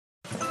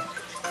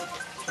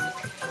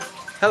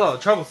Hello,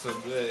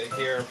 Troublesome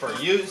here for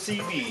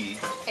UCB.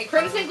 And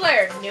Crimson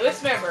Glare,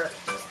 newest member.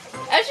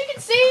 As you can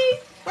see,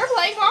 we're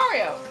playing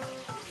Mario.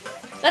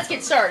 Let's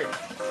get started.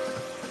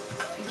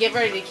 And get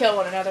ready to kill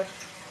one another.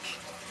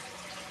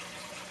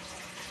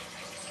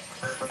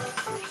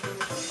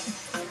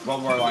 Well,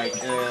 more like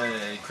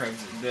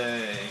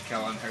Crimson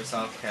killing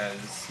herself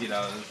because, you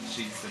know,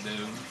 she's the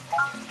noob.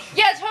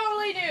 Yeah,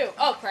 totally new.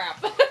 Oh,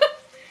 crap.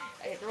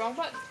 I hit the wrong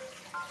button.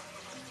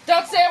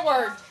 Don't say a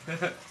word.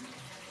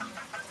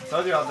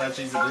 Told you all that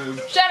she's a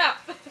noob. Shut up.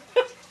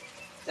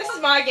 This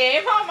is my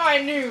game. How am I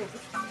a noob?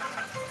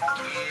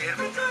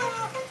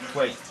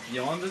 Wait,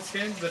 you own this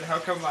game? Then how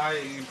come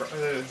I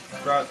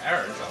brought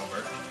errors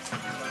over?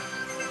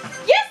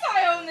 Yes,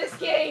 I own this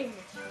game.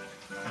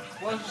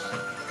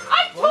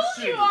 I told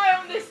you I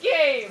own this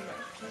game.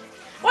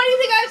 Why do you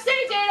think I have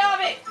saved data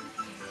of it?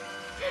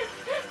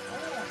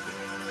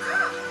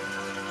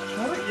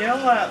 Don't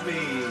yell at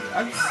me.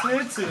 I'm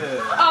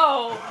sensitive.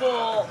 Oh,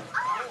 bull.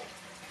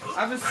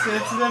 I'm a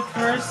sensitive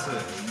person.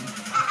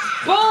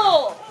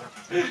 Bull.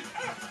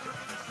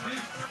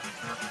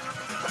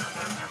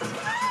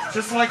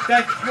 Just like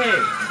that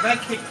cake.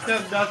 That cake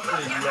done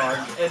nothing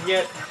wrong, and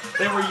yet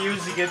they were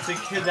using it to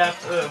kidnap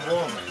a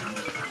woman.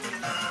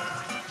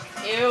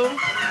 Ew.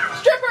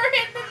 Stripper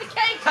hidden in the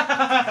cake.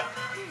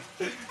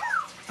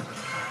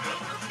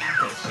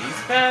 She's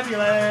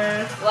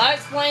fabulous. Well, that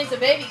explains the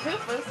baby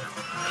Koopas.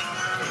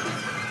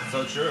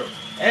 So true.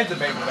 And the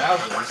baby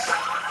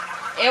Bowsers.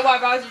 And why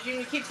Bowser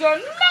Jr. keeps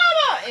going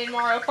Mama in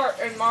Mario Kart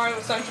and Mario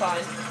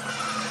Sunshine.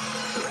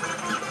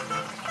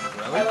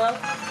 Really? Hello?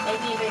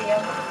 Making a video.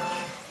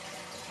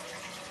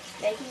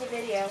 Making a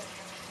video.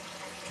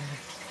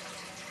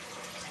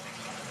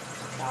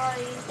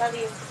 Sorry. Love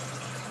you.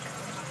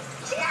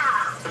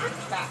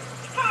 Stop.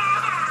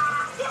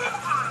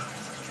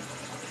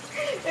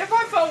 If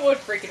my phone would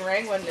freaking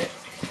ring, wouldn't it?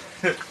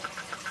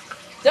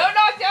 Don't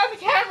knock down the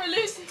camera,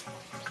 Lucy.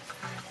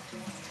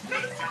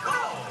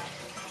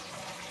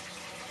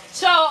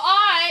 So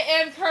I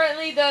am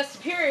currently the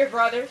superior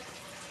brother,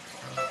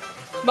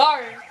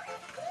 Mario.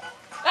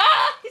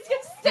 Ah! He's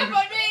gonna step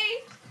on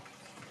me!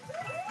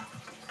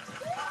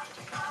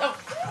 Oh,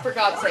 for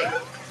God's sake.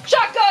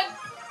 Shotgun!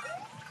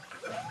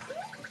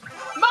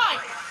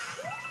 Mine!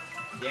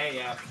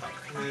 Yeah.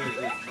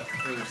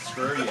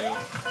 Screw you.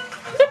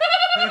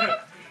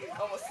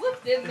 Almost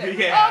slipped in there.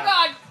 Yeah. Oh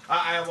God!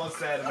 I almost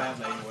said a bad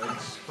language.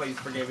 Please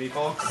forgive me,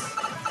 folks.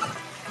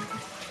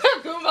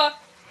 Goomba!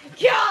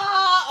 Yeah!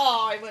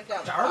 Oh, I went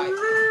down.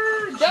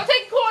 Don't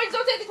take the coins!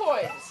 Don't take the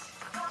coins!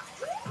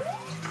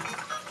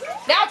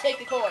 Now take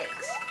the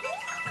coins!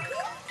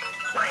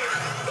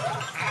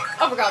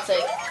 Oh, for God's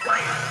sake.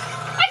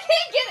 I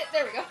can't get it!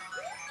 There we go.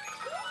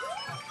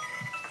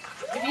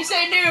 If you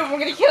say noob, we're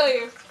gonna kill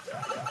you.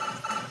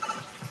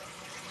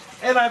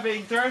 And I'm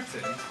being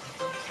threatened.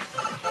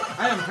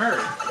 I am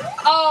hurt.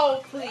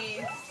 Oh,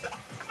 please.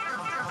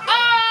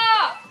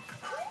 Ah!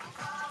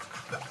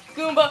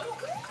 Goomba.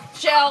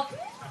 Shell.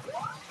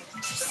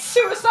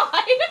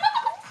 Suicide.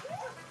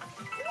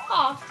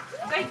 Aw.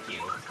 Thank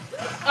you.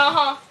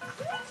 Uh-huh.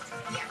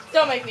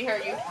 Don't make me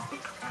hurt you.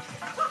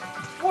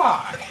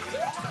 Why?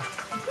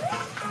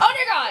 Oh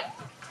dear God!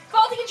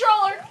 Faulty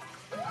controller!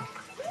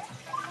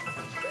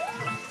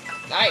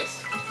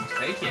 Nice.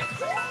 Thank you.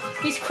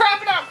 He's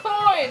crapping out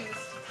coins!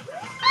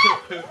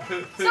 Ah!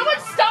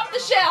 Someone stop the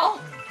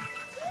shell!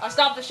 I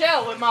stopped the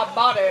shell with my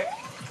body.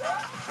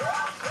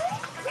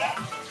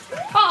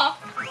 Haha.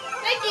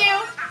 Thank you!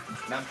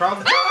 No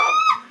problem.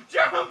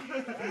 Jump!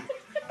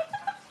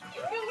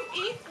 You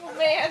evil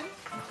man.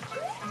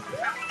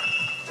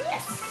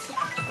 Yes.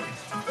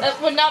 That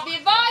would not be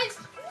advised.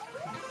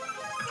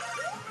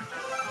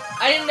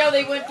 I didn't know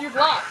they went through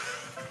blocks.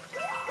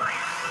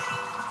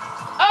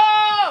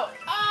 Oh!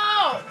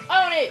 Oh!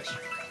 Ownage!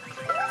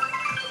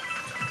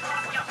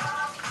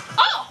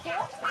 Oh!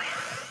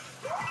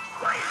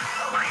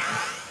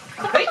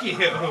 Thank you.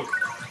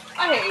 I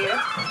hate you.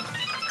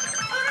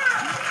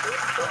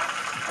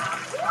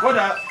 What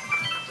up?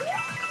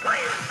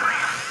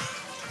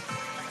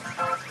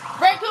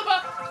 Red Koopa!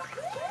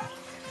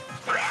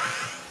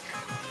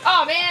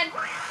 Oh man!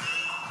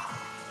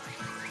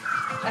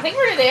 I think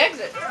we're to the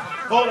exit.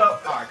 Hold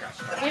up. Oh, I got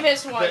you. We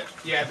missed one.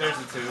 Yeah, there's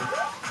a 2.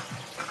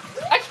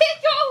 I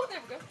can't go!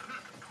 There we go.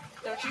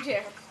 Don't you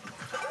dare.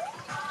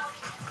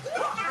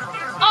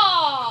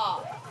 Aw!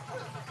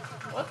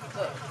 What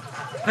the?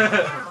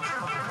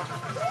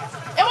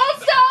 It won't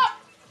stop!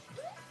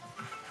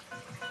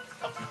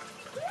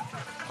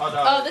 Oh, no.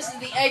 Oh, this is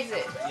the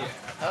exit. Yeah.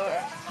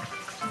 Okay.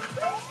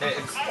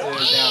 It's down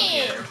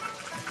here.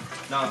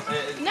 No,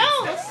 No,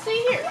 let's see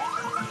here.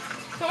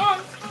 Come on.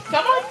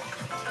 Come on.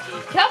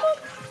 Come on.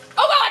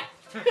 Oh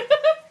God!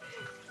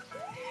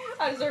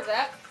 I deserve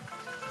that.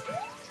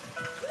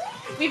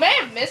 We may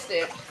have missed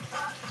it.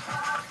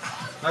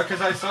 No,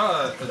 because I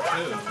saw a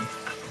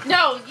 2.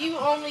 No, you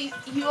only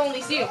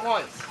see it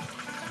once.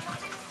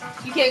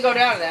 You can't go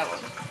down to that one.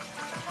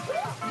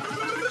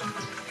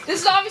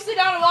 This is obviously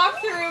not a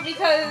walkthrough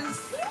because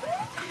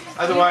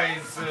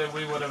Otherwise,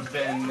 we would have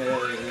been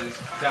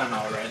done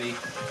already.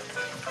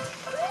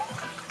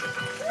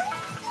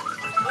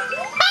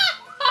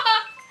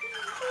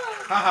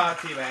 Haha,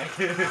 teabag.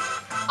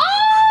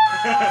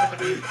 I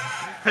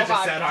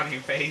just sat on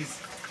your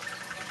face.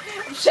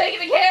 I'm shaking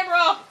the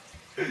camera.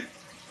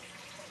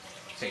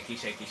 Shaky,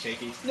 shaky,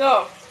 shaky.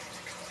 No.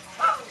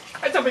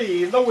 It's a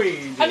me,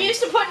 Luigi. I'm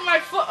used to putting my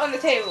foot on the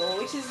table,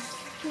 which is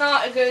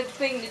not a good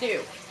thing to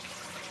do.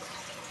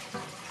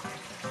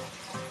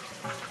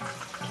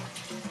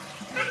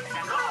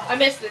 I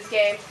miss this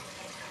game.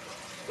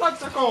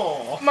 Let's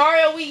go.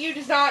 Mario Wii U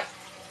does not.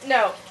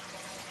 No.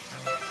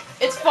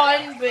 It's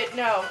fun, but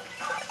no.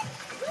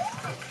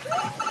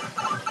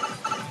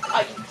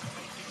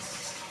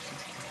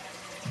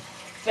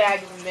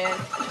 Bag of men.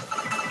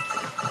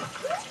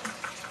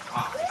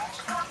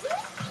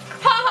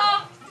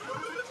 Haha!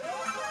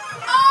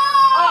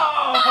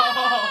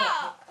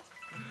 Oh!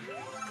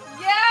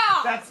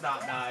 Yeah! That's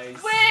not nice.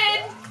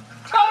 Win!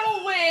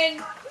 Total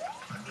win!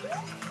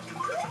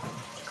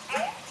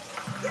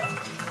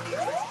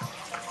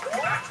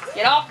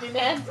 Get off me,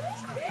 man.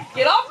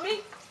 Get off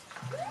me.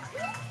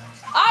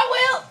 I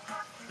will!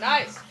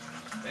 Nice.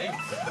 Thanks.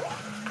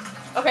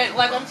 Okay,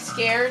 like I'm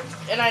scared,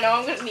 and I know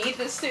I'm gonna need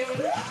this soon.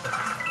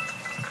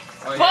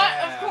 Oh, But,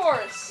 yeah. of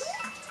course.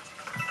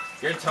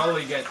 You're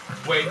totally good.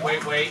 Wait.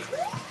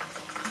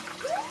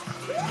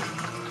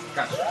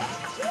 Gotcha.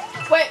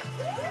 Wait.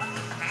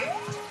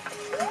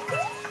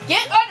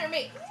 Get under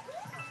me.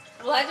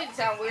 Well, that didn't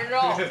sound weird at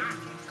all.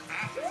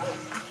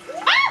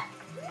 Ah!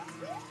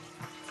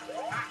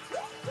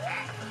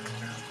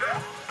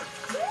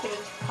 Can we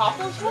pop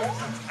those ones?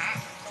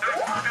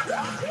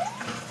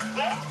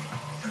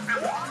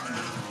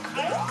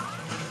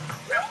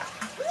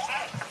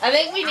 I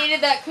think we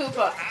needed that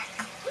Koopa.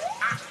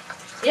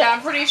 Yeah,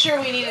 I'm pretty sure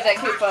we needed that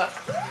Koopa.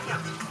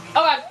 Oh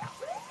god.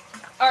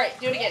 Alright,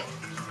 do it again.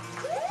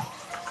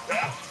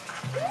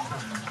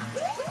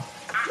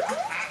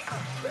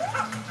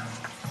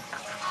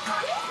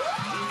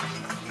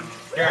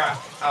 Here,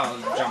 I'll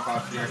jump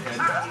off your head.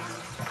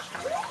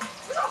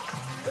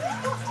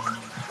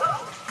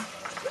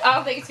 I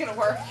don't think it's gonna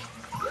work.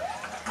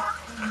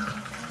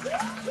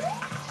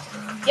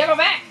 Give him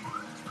back!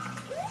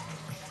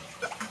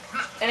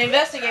 And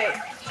investigate.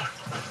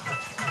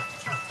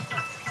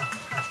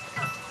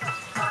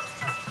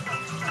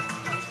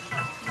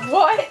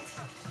 What?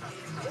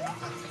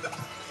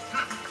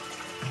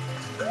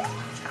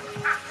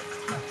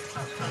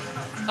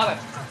 Okay.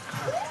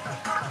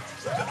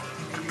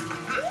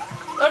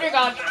 Oh dear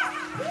God.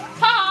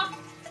 Ha!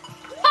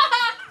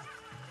 Ha!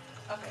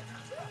 Okay.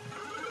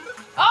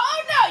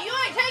 Oh no! You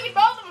ain't taking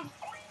both of them!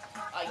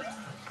 Oh,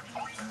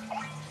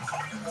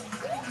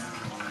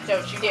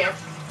 don't you dare.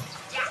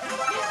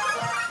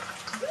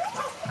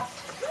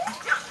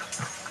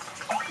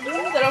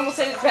 Ooh, that almost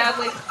ended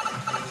badly.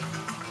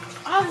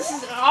 Oh, this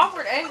is an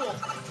awkward angle.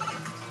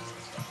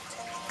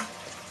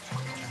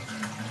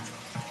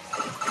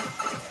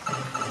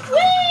 Whee!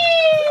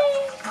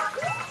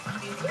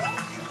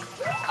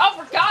 Oh,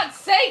 for God's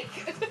sake!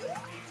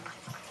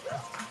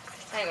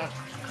 Hang on.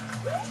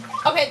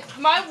 Okay,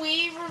 my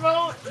Wii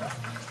remote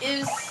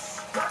is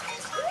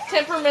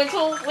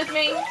temperamental with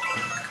me. Oh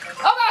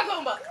God,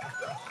 Goomba!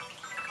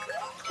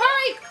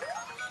 Hurry!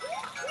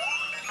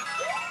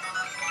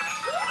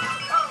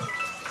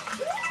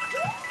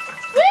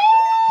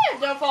 Woo!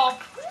 Don't fall.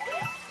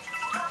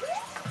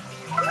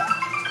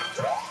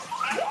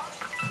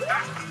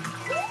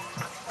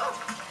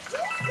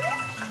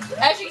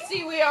 As you can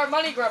see, we are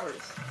money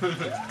grubbers.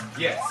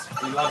 Yes,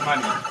 we love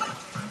money.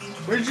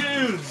 We're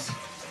Jews.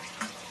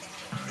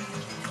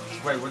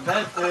 Wait, would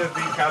that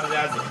be counted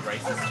as a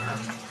racist term?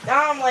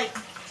 Now I'm like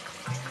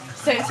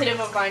sensitive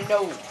of my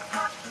nose.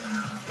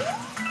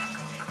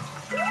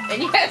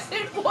 And yes,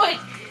 it would.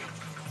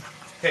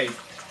 Hey,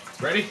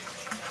 ready?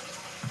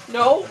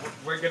 No.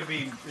 We're gonna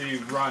be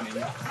running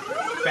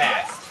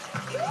fast.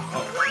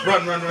 Oh,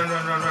 run. What the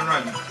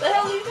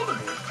hell are you gonna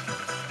do?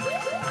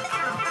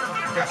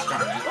 Gosh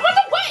darn it. I'm on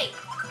the way!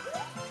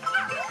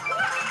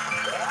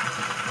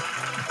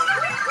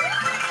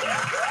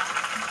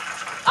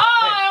 Oh,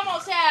 I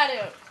almost had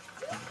him.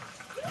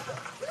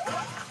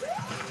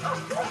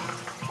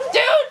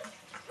 Dude!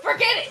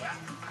 Forget it!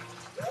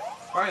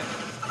 Fine.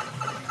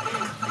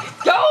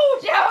 Go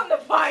down the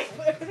pipe!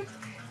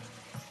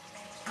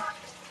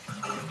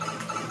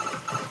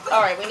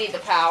 Alright, we need the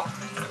POW.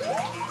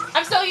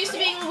 I'm so used to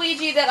being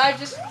Luigi that I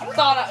just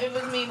thought it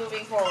was me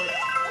moving forward.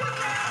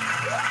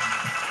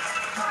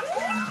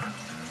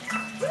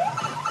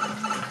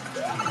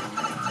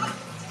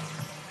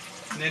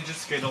 Ninja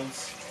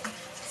Skittles.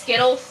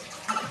 Skittles?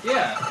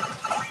 Yeah.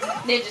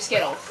 Ninja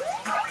Skittles.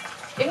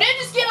 If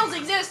Ninja Skittles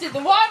existed,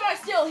 then why am I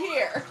still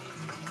here?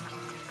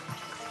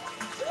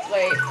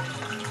 Wait.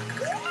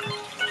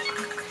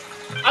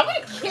 I'm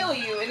gonna kill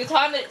you in the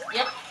time that...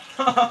 Yep.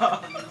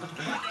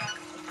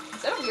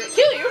 Said I'm gonna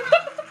kill you. I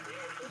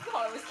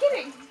thought I was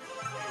kidding.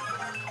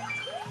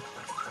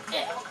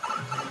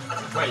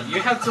 Wait,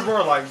 you had some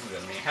more lives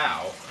than me.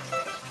 How?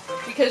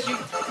 Because you...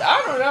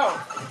 I don't know.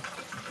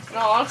 In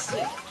all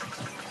honesty.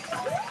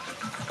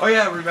 Oh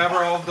yeah,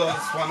 remember all of those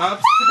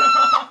one-ups?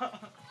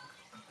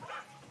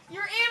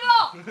 You're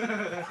evil!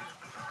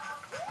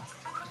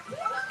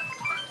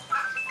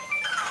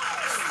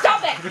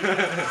 Stop it!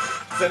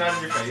 Sit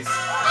on your face.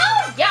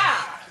 Oh,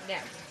 yeah! No.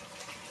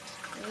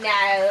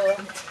 No.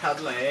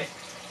 Cuddly.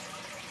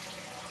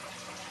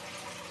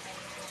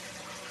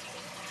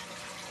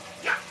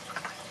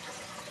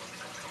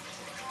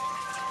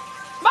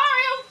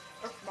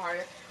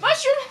 Mario.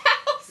 Mushroom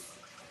House!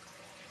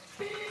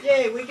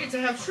 Yay, we get to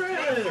have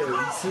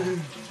shrooms.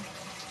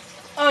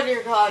 Oh,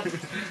 dear God. Would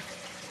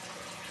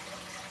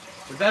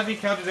that be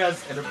counted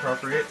as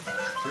inappropriate?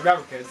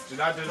 Remember, kids, do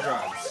not do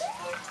drugs.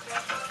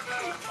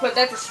 Put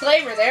that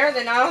disclaimer there,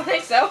 then I don't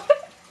think so.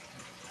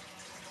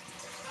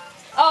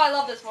 Oh, I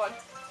love this one.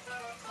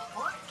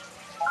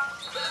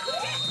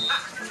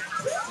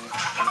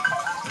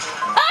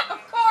 Of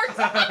course!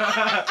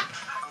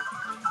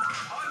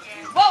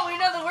 Well, we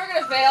know that we're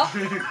gonna fail.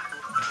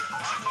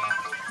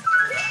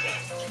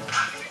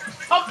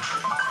 Oh,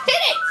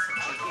 hit it!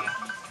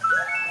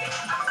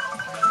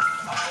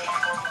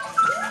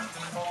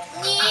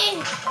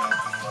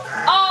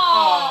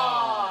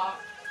 Oh!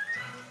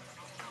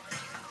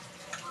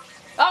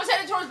 I was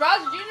headed towards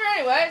Bowser Jr.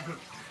 anyway.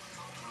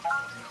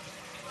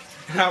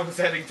 I was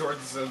heading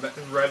towards the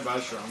red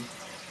mushroom.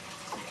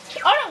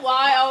 I don't know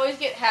why I always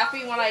get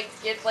happy when I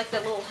get like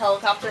the little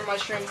helicopter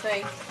mushroom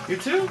thing. You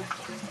too?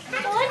 I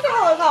like the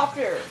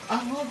helicopter.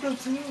 I love them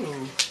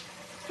too.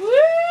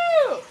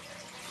 Woo!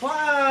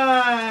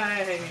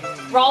 Fly!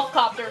 Rolf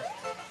copter.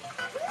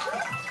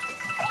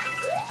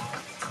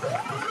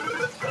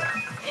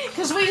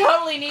 Because we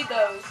totally need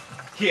those.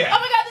 Yeah. Oh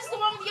my god, this is the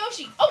one with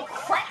Yoshi. Oh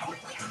crap!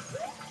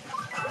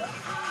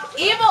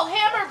 Evil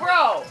Hammer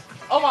Bro.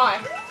 Oh my.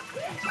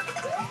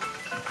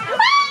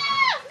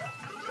 Ah!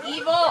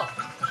 Evil.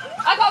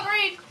 I call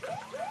green.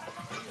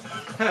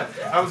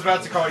 I was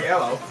about to call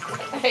yellow.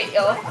 I hate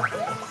yellow.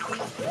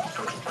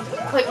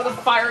 Like with a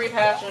fiery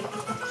passion.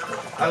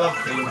 I love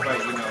pink,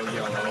 but you know,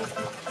 yellow.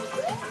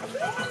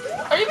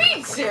 Are you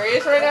being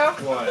serious right now?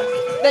 What?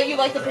 That you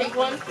like the pink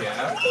one?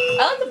 Yeah?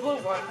 I like the blue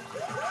one.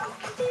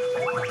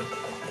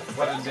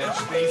 What, a ditch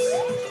piece?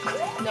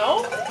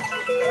 No?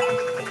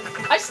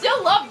 I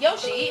still love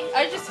Yoshi.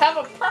 I just have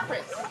a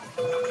preference.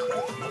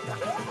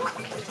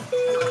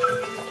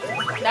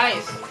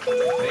 Nice.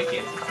 Thank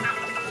you.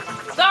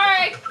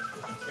 Sorry!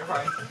 You're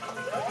fine.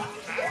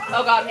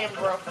 Oh god, hammer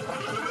broke.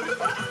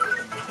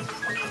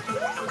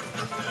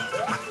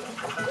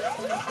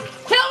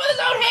 Kill him with his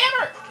own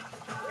hammer!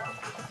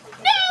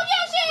 No,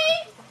 Yoshi!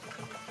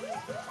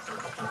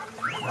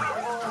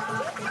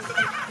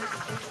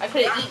 I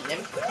could have eaten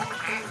him.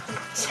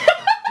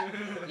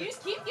 You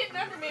just keep getting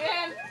under me,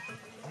 man.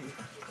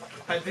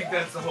 I think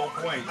that's the whole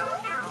point.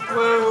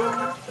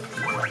 Whoa.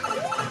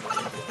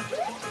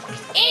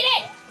 Eat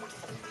it!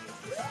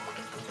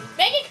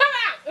 Make it come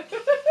out!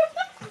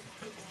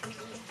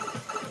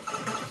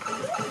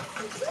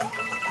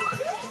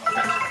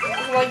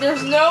 Like,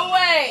 there's no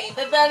way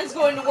that that is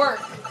going to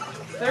work.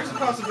 There's a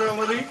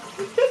possibility.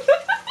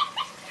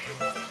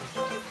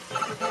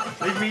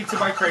 Leave me to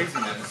my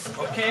craziness,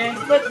 okay?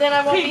 But then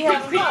I won't be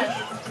having fun.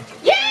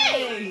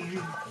 Yay!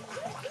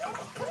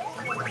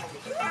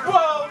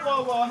 Whoa,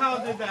 whoa, whoa, how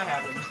did that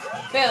happen?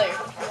 Failure.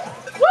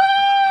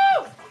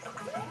 Woo!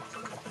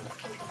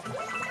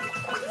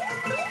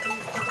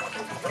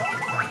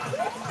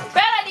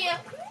 Bad idea.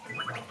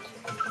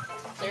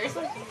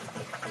 Seriously?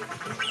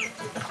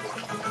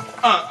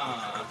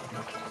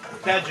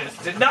 That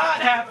just did not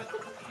happen.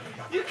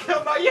 You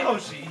killed my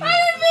Yoshi. I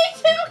didn't mean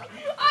to.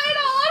 I in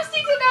all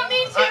honesty did not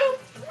mean to.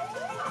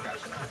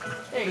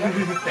 There you go.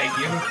 Thank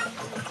you.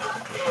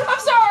 I'm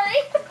sorry.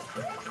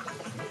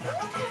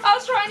 I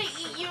was trying to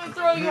eat you and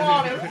throw you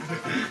on him.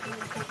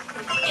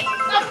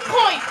 It's a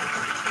point.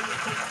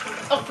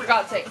 Oh, for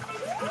God's sake. Ah,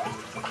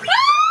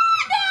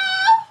 no!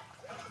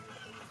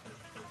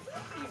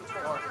 You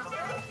whore.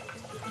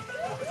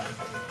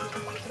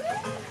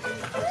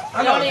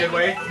 I know a good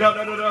way.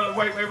 No,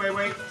 wait.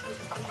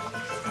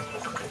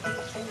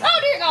 Oh,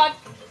 dear God.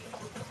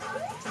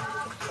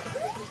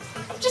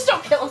 Just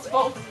don't kill us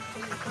both.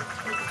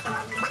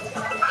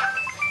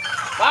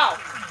 Wow.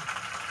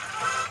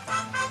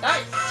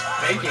 Nice.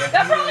 Thank you.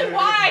 That's probably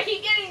why I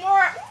keep getting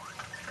more,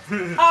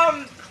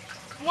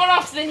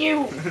 one-offs than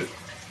you.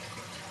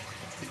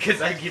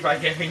 Because I keep on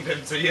giving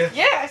them to you.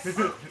 Yes.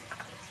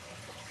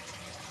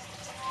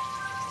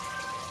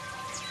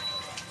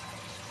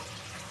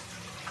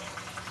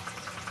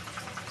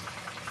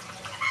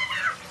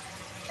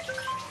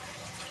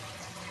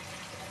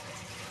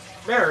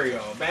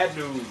 Mario, bad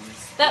news.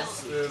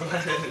 That's...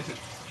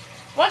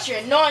 Once your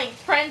annoying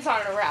friends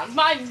aren't around,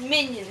 my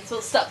minions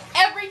will stuff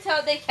every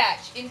toad they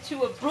catch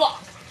into a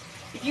block.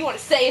 If you want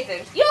to save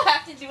them, you'll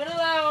have to do it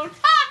alone.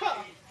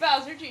 Ha!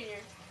 Bowser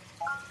Jr.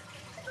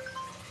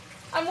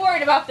 I'm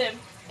worried about them.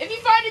 If you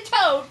find a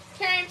toad,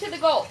 carry him to the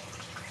goal.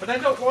 But I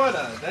don't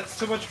wanna. That's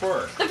too much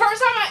work. The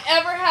first time I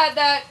ever had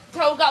that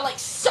toad got like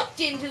sucked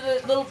into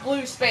the little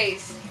blue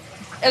space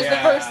as the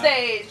first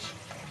stage.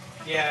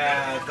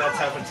 Yeah, that's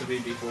happened to me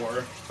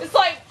before. It's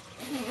like,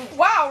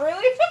 wow,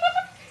 really?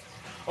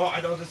 Oh,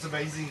 I know this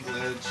amazing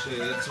glitch.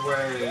 It's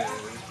where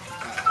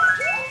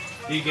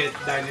you get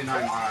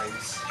 99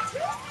 lives.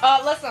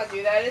 Let's not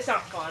do that. It's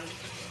not fun.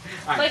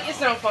 I Like, know. it's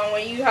no fun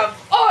when you have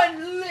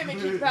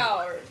unlimited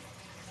power.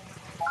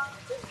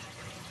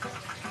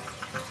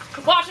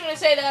 Watch, I'm gonna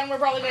say that, and we're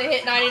probably gonna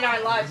hit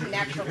 99 lives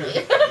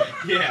naturally.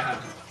 Yeah.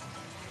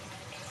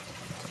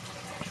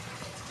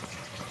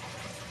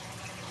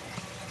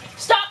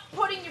 Stop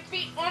putting your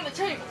feet on the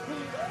table.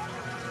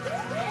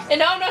 And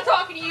no, I'm not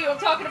talking to you. I'm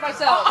talking to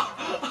myself.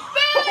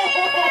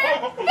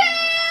 Failure!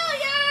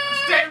 Failure!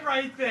 Stay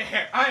right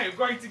there. I am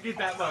going to get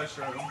that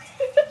mushroom.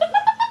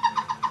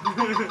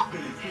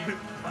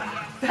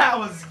 That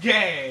was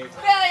gay.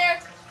 Failure!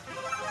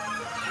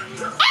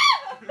 Ah!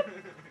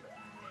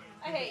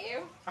 I hate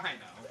you. I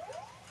know.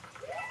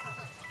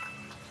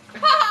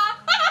 Of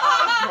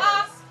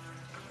course.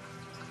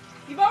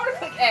 You might want to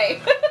click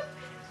A.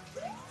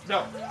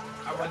 No,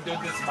 I want to do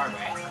this my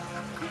way.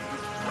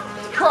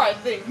 Cry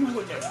thing you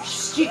would never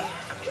see.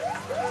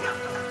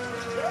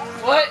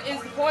 What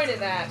is the point in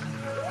that?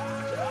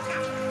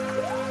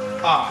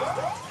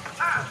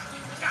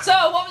 So,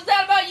 what was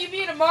that about you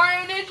being a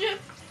Mario ninja?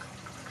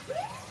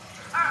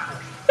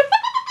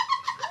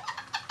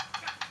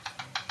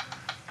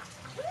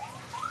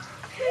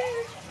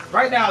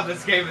 Right now,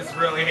 this game is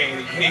really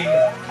hating me.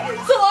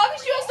 So long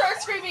as you don't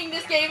start screaming,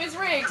 this game is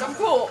rigged, I'm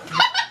cool.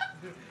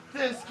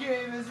 This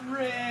game is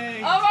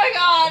rigged. Oh my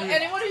god,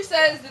 anyone who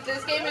says that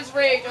this game is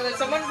rigged or that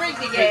someone rigged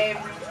the game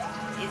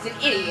is an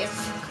idiot.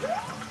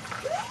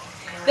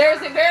 There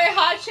is a very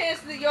high chance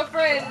that your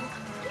friend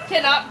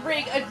cannot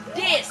rig a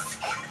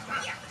disc.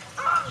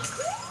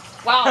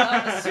 Wow,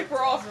 that was super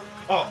awesome.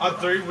 Oh, on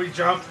 3 we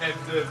jump and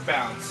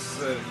bounce.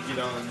 You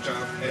know,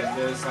 jump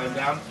and slide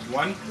down.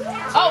 1, 2,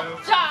 Oh,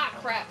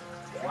 crap.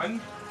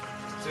 1,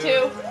 2,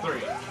 2.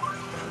 3.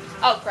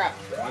 Oh, crap.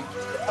 1.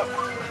 Oh.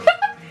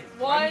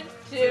 1,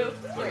 2,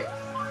 3.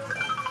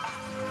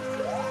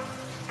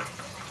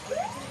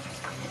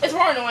 It's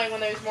more annoying when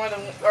there's more than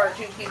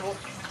 2 people.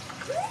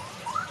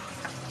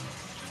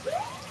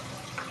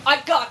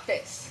 I got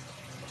this.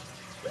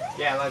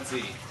 Yeah, let's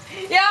see.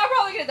 Yeah, I'm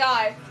probably gonna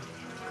die.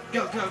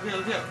 Go, go,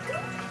 go, go.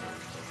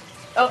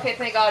 Okay,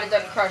 thank God it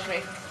doesn't crush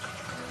me.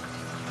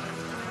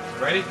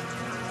 Ready?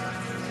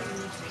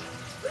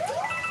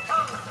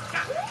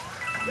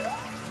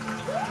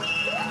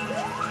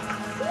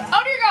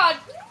 Oh dear God!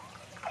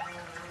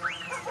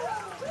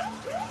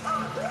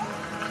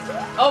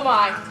 Oh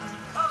my.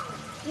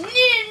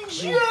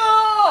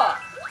 Ninja!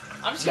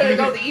 I'm just gonna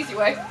go the easy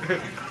way.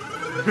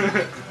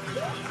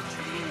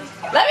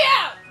 Let me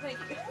out! Thank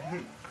you.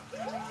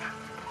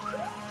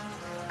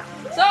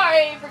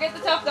 Sorry, forget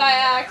the tough guy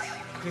act.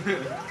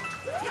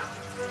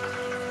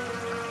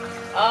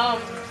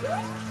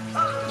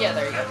 Yeah,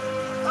 there you go.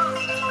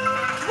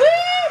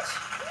 Woot!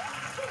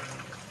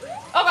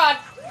 Oh God.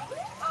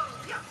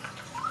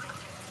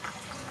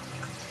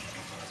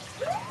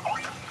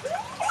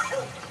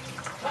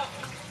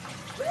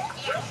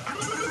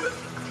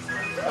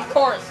 Of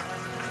course.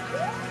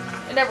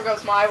 It never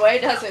goes my way,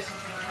 does it?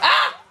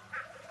 Ah!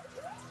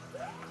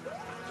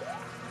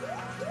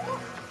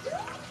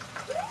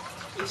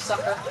 You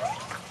sucker.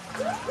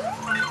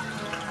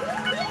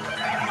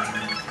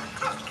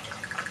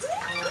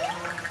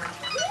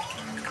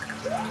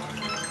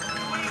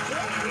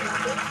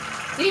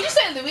 Did you just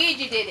say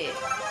Luigi did it?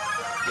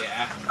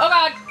 Yeah. Oh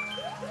God.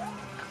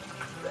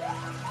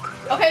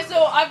 Okay,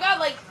 so I've got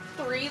like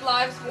 3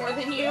 lives more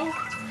than you.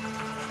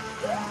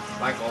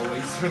 Like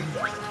always.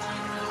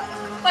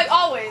 Like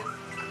always.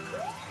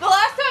 The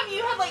last time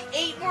you had like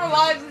 8 more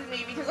lives than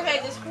me because I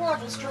had this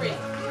horrible streak.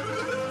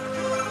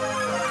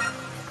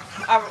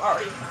 I'm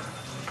already.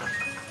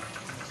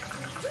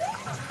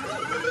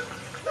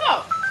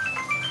 No.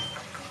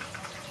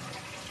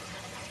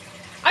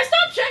 I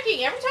stopped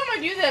checking. Every time I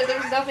do that,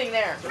 there's nothing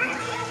there.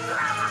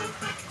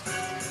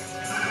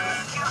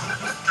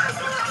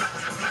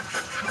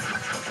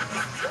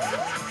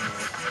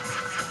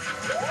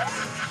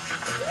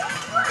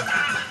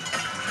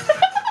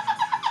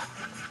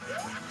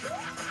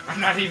 I'm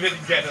not even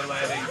gonna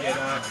let it get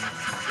up.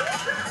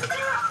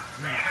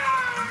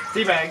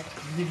 Teabag.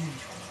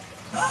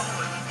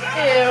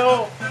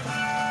 Ew.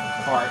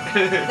 Heart.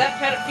 Is that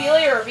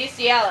pedophilia or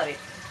bestiality?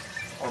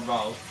 Or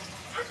both.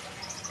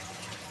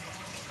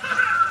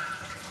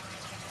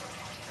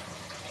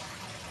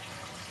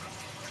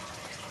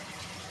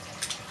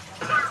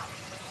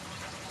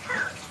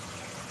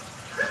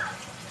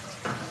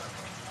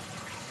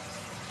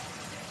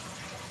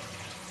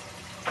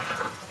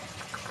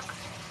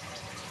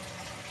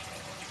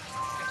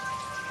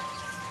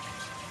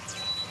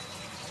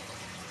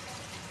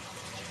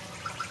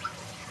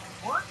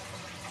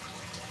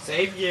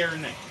 Save your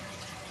name.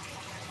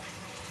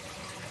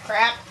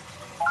 Crap.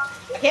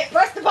 I can't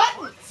press the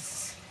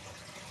buttons.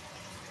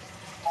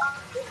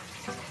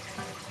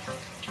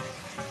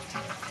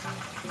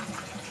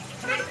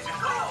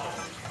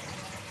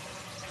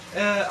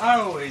 I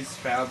always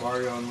found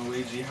Mario and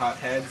Luigi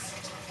hotheads.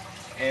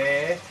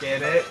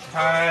 Get it?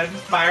 Pun.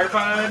 Fire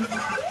pun.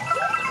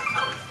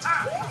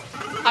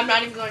 I'm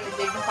not even going to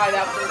dignify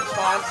that with a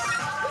response.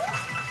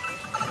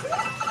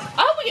 I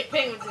hope we get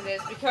penguins in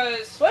this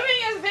because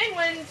swimming as a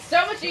penguin is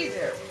so much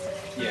easier.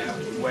 Yeah,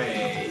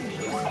 way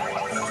easier.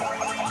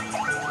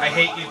 I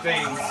hate you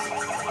things.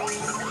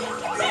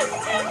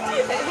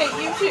 They hate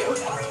you too.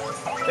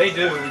 They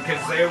do,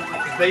 because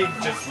they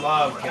just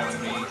love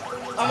killing me.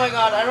 Oh my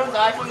god, I don't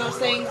die from those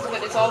things,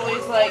 but it's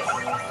always like,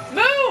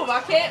 move!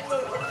 I can't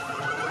move.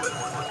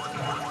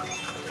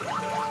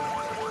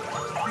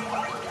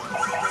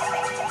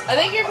 I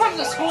think here comes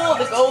the school of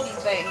the golden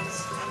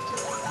things.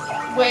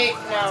 Wait,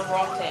 no,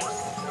 wrong thing.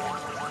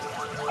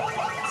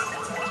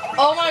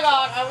 Oh my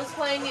god, I was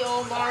playing the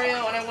old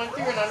Mario and I went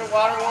through an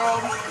underwater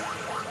world.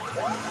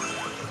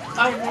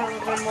 I've never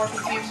been more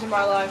confused in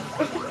my life.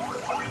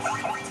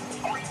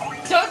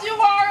 Don't do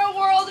Mario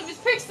World if it's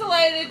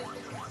pixelated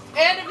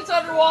and if it's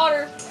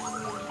underwater.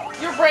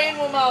 Your brain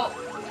will melt.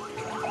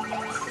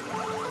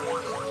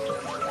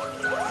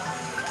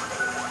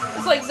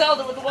 It's like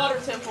Zelda with the water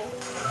temple.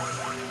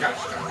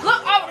 Gotcha.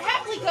 Look, I would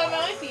happily come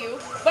out with you,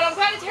 but I'm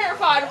kind of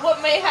terrified of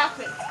what may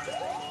happen.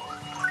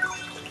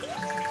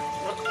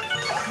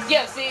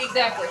 Yeah, see,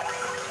 exactly.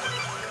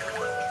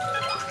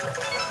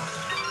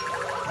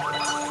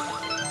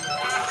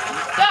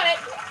 Got it.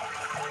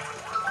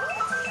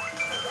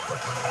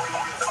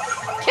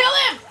 Kill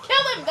him!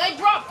 Kill him! They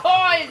drop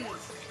coins!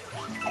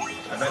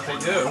 I bet they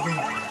do.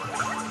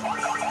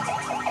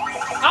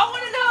 I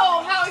want to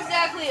know how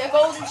exactly a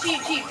golden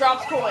sheep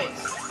drops coins.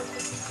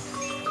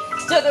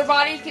 Do their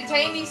bodies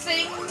contain these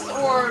things,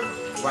 or...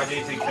 Why do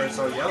you think they're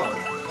so yellow?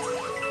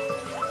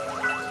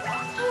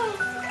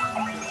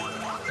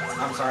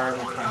 I'm sorry, I'm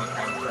a funny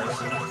kind of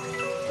person.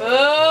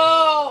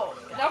 Oh!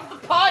 Enough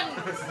with the puns!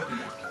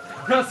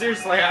 No,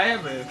 seriously, I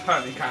am a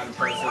funny kind of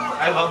person.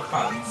 I love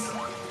puns.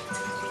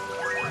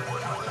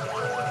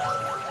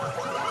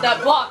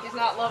 That block is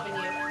not loving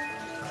you.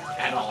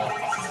 At all.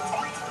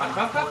 I'm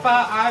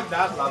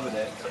not loving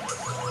it.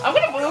 I'm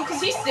gonna move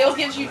because he still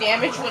gives you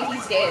damage when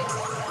he's dead.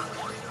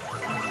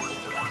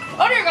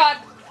 Oh dear god!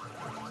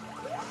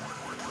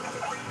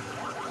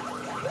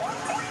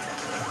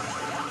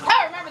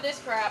 I remember this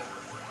crap.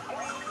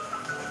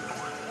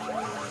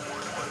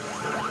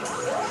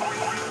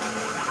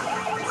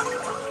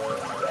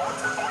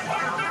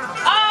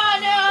 Oh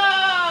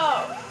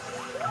no!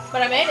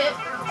 But I made it.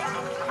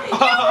 You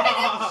hit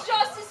him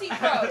just as he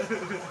froze.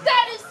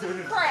 That is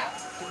some crap.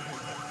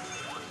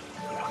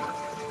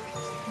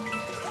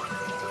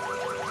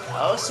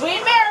 Oh,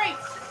 sweet Mary!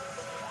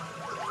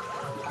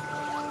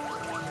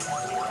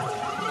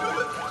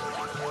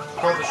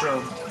 Call the show.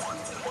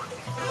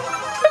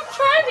 I'm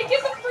trying to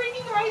get the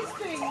freaking rice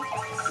thing.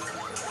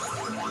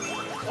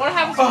 What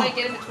happens when I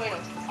get in between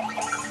them?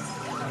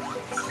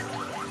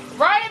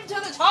 Ride him to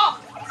the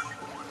top!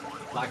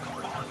 Like a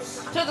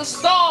boss. To the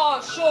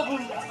stars,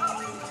 Shogun!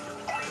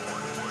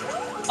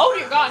 Oh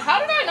dear god, how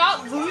did I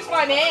not lose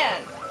my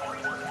man?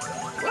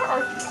 Where are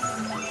you?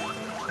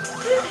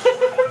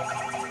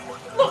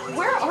 Look,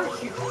 where are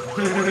you?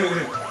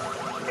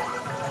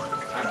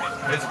 I'm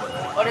invisible.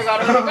 Oh dear god,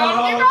 oh dear god,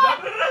 oh dear god!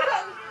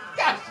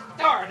 Gosh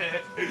darn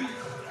it.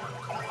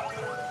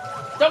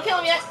 Don't kill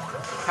him yet.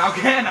 How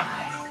can I?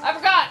 I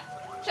forgot.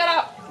 Shut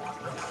up.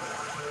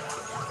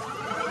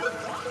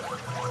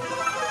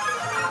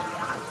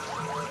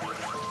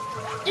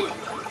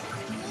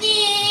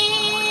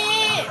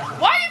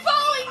 Why are you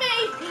following me?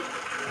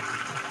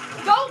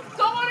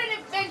 Go on an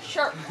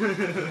adventure.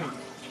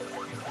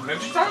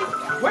 Adventure time?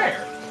 Where?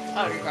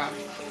 Oh dear god.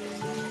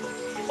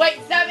 Wait,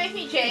 does that make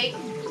me Jake?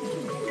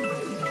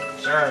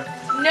 Sure.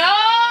 No!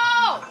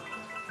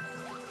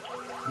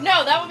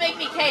 No, that would make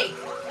me Cake.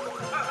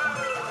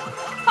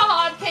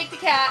 Haha, I'm Cake the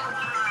cat.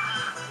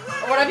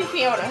 Or would I be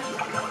Fiona?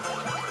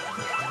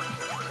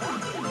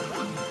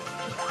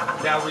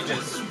 Now we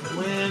just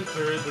swim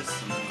through the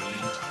sea,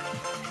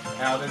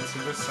 out into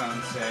the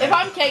sunset. If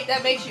I'm Cake,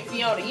 that makes you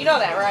Fiona. You know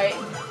that, right?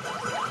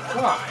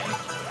 Why?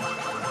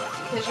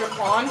 Because you're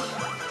blonde. Oh,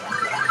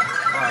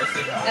 I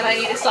see how. And I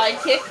need a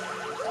sidekick.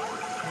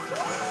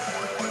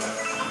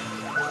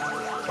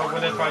 But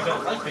what if I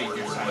don't like being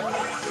your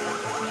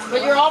sidekick?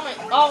 But you're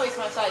always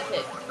my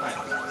sidekick.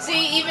 Right.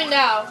 See, even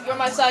now, you're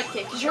my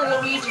sidekick, because you're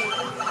Luigi.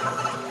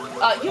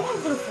 You're a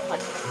little fun.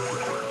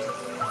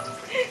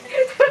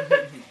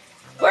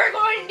 We're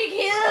going to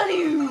kill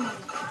you!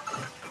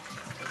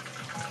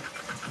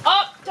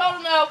 Oh,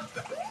 total no.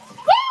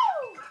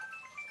 Woo!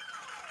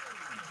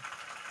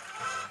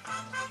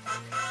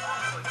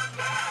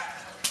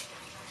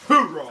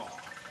 Hoorah!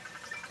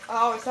 I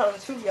always thought it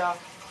was Hoo-Yah.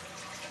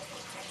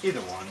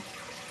 Either one.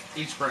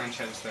 Each branch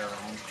has their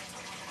own.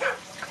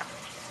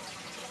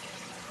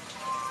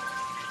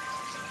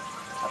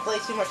 I play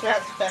too much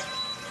Mass Effect.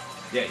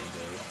 Yeah, you do.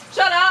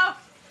 Shut up!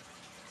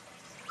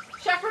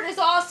 Shepard is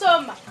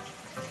awesome!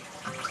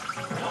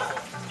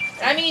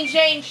 I mean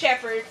Jane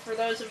Shepard, for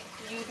those of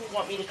you who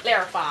want me to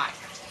clarify.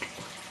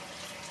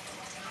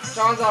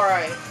 John's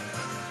alright.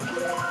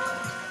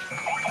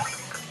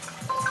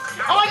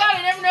 Oh my god,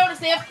 I never noticed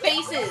they have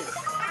faces!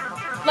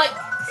 Like,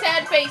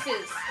 sad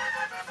faces.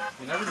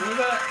 You never knew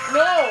that?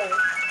 No.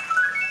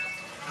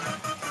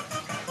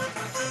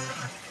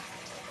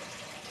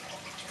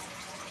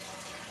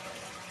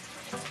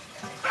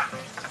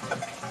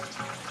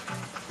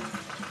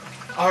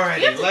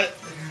 Alrighty,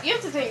 You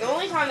have to think, the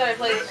only time that I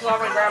played this was on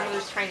my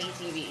grandmother's tiny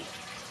TV.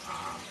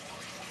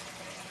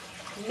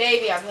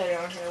 Maybe I played it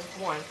on here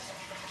once.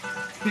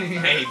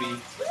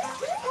 Maybe.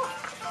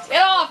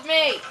 Get off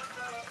me!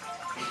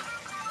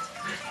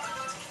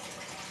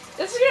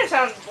 This is gonna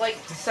sound like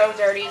so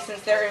dirty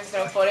since there is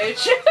no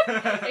footage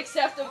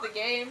except of the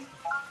game.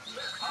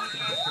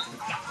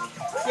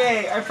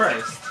 Yay, I'm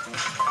first.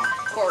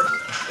 Of course.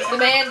 The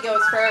man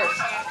goes first.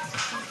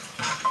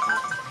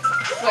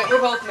 Wait,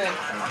 we're both men.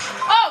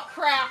 Oh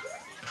crap!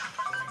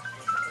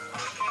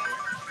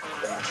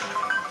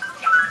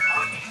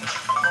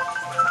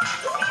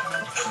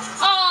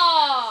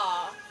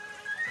 Oh!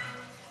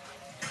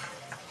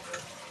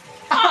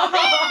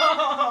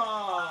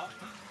 Oh,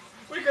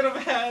 we could have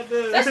had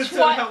That's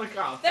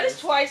helicopter. That is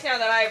twice now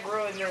that I have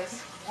ruined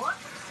this.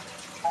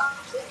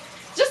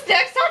 Just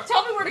next time,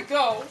 tell me where to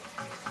go.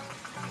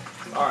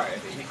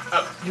 Alrighty.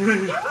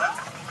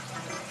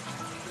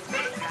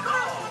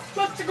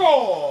 Let's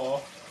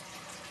go.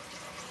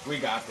 We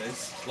got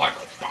this. Like a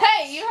boss.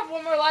 Hey, you have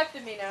one more life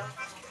than me now.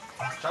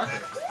 Shocker.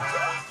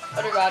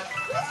 Oh dear God.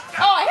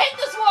 Oh, I hate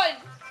this one.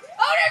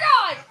 Oh dear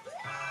God.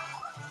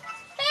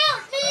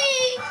 Help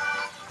me.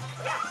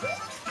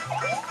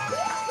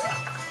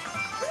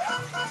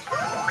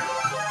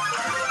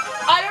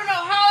 I don't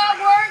know how that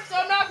works.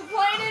 I'm not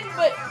complaining,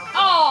 but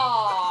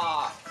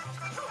aw.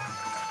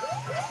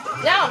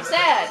 Now I'm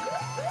sad.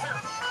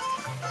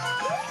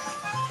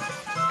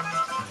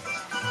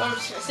 So I'm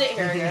just gonna sit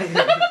here again.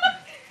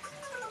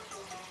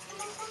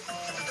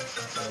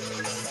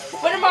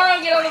 When tomorrow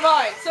get on the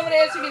vine? Somebody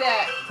answer me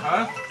that.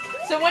 Huh?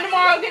 So when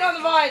tomorrow get on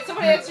the vine?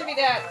 Somebody answer me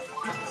that.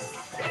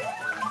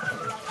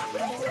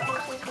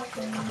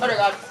 Oh dear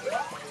God.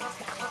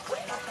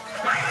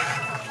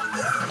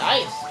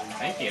 Nice.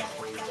 Thank you.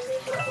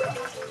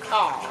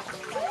 Aw.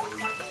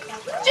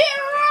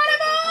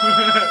 Geronimo!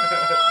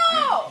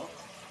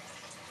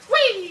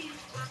 Whee!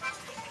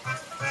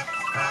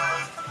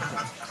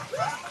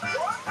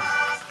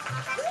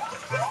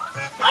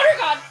 Oh dear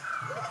God.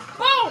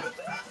 Boom!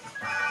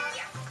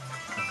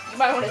 You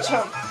might want to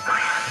jump.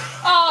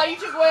 Oh, you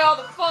took away all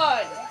the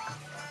fun.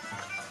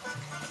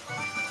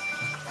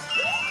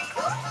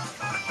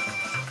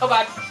 Oh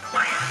God.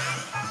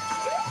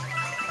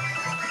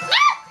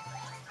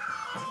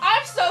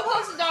 I'm so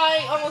close to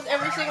dying almost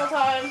every single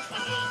time.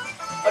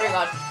 Oh dear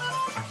God.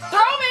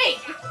 Throw me!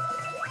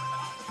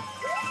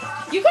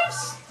 You could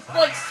have,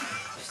 like,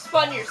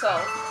 spun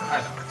yourself.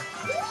 I know.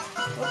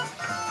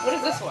 What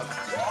is this one?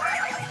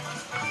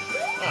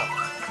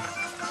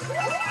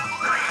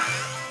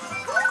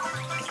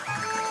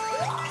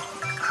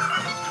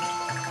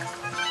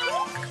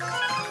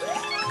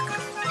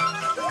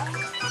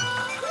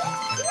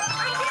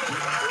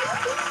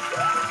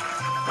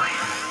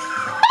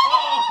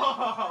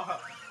 Oh.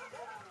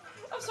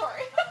 I'm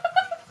sorry.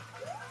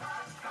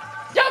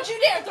 Don't you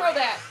dare throw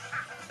that!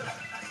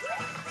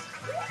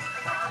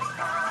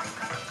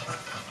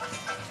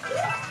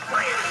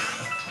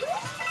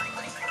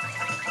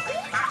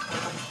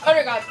 Oh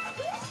dear God.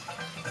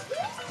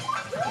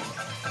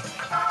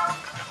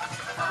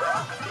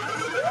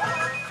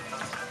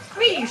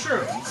 Me,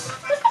 shrooms.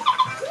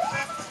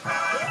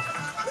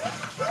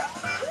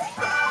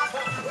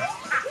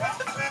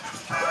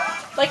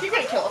 Like, you're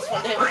gonna kill us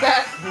one day with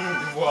that.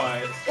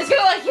 What? It's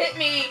gonna, like, hit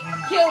me,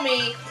 kill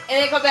me,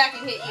 and then come back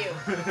and hit you.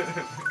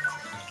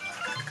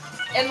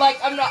 And, like,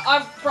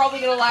 I'm probably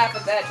gonna laugh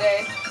at that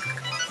day.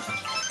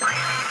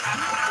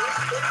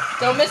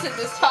 Don't miss it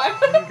this time.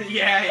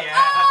 Yeah.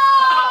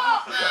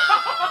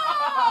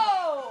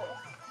 Oh!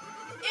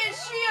 Is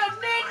she a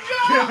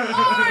ninja?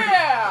 Oh,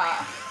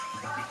 yeah!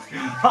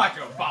 Rock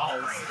your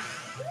balls.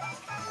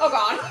 Oh,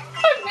 God. I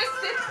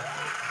missed it.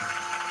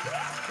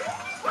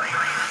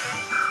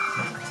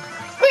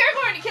 We are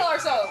going to kill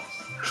ourselves.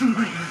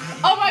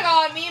 Oh, my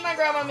God. Me and my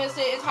grandma missed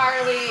it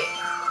entirely,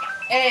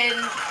 and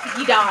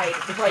he died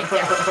right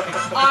there.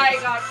 I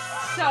got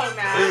so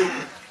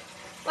mad.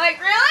 Like,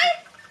 really?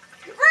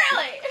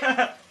 Really?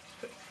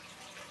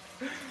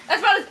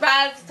 That's about as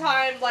bad as the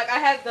time, like, I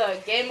had the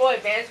Game Boy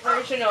Advance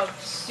version of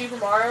Super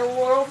Mario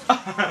World,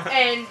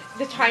 and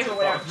the timer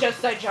went out just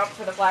as I jumped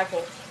for the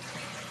flagpole.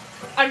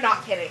 I'm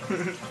not kidding.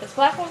 It's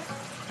flagpole?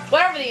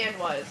 Whatever the end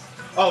was.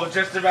 Oh,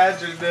 just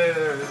imagine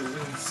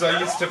so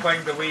used to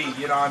playing the Wii,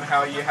 you know, on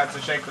how you had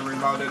to shake the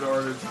remote in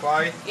order to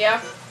fly.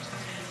 Yeah.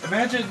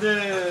 Imagine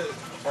the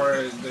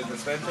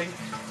spin thing.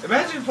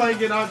 Imagine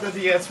playing it on the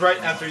DS right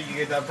after you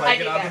get done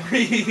playing it on the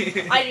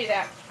Wii. I do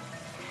that.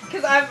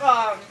 Because I've,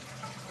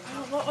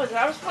 what was it?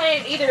 I was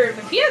playing either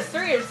the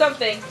PS3 or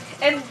something,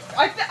 and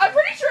I'm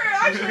pretty sure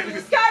actually it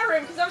was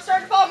Skyrim, because I'm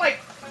starting to fall, I'm like,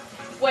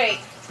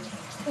 wait.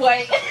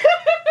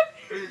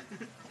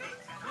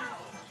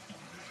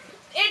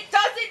 It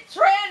doesn't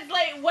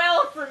translate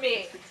well for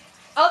me.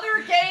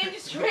 Other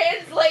games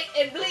translate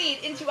and bleed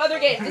into other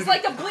games. It's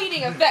like the bleed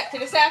fleeting effect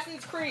in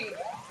Assassin's Creed.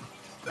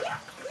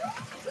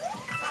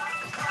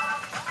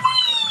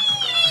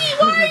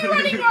 Why are you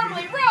running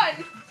normally? Run!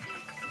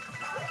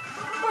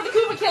 Before the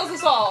Koopa kills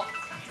us all.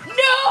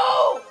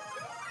 No!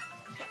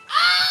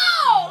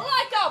 Ow!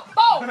 Like a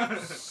boat!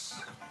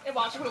 And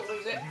watch, I'm gonna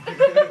lose it.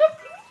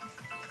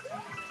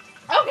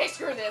 Okay,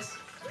 screw this.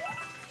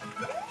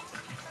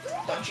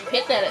 Don't you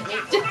hit that at me.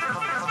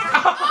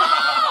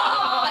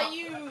 Ah,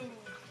 you!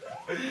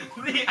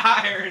 The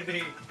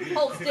irony.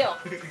 Hold still.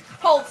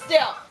 Hold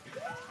still.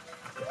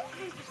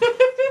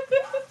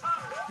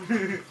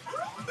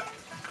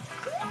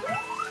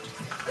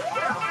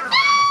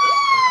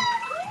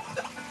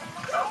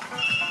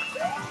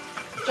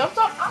 Jump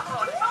up.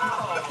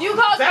 You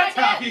caused my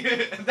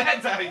death.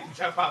 That's how you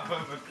jump off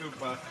of a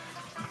Koopa.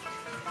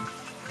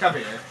 Come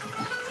here.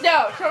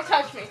 No, don't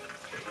touch me.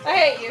 I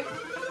hate you.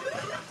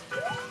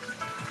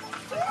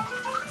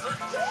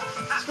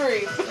 Screw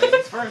you.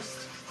 Ladies first.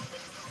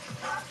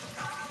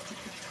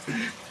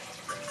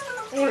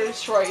 I'm gonna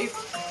destroy you.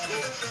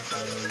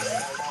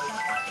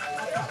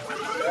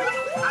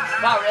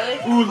 Wow, really?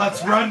 Ooh,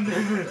 let's run.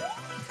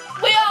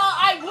 Well,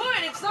 I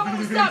would if someone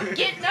would stop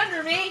getting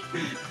under me.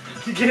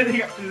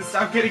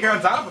 Stop getting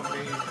on top of me.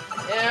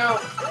 No.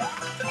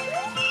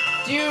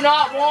 Do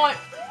not want.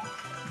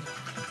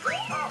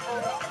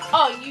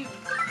 Oh, you.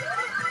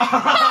 I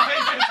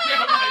just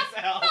killed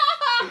myself.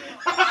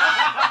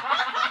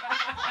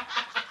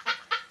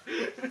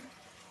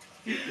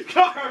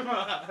 Karma.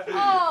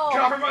 Oh.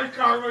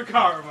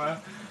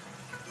 Karma.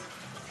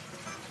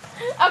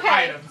 Okay.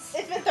 Items.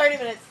 It's been 30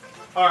 minutes.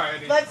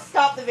 Alrighty. Let's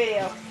stop the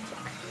video.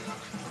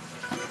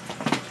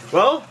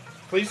 Well,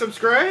 please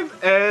subscribe,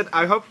 and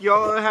I hope you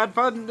all had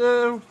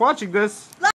fun watching this.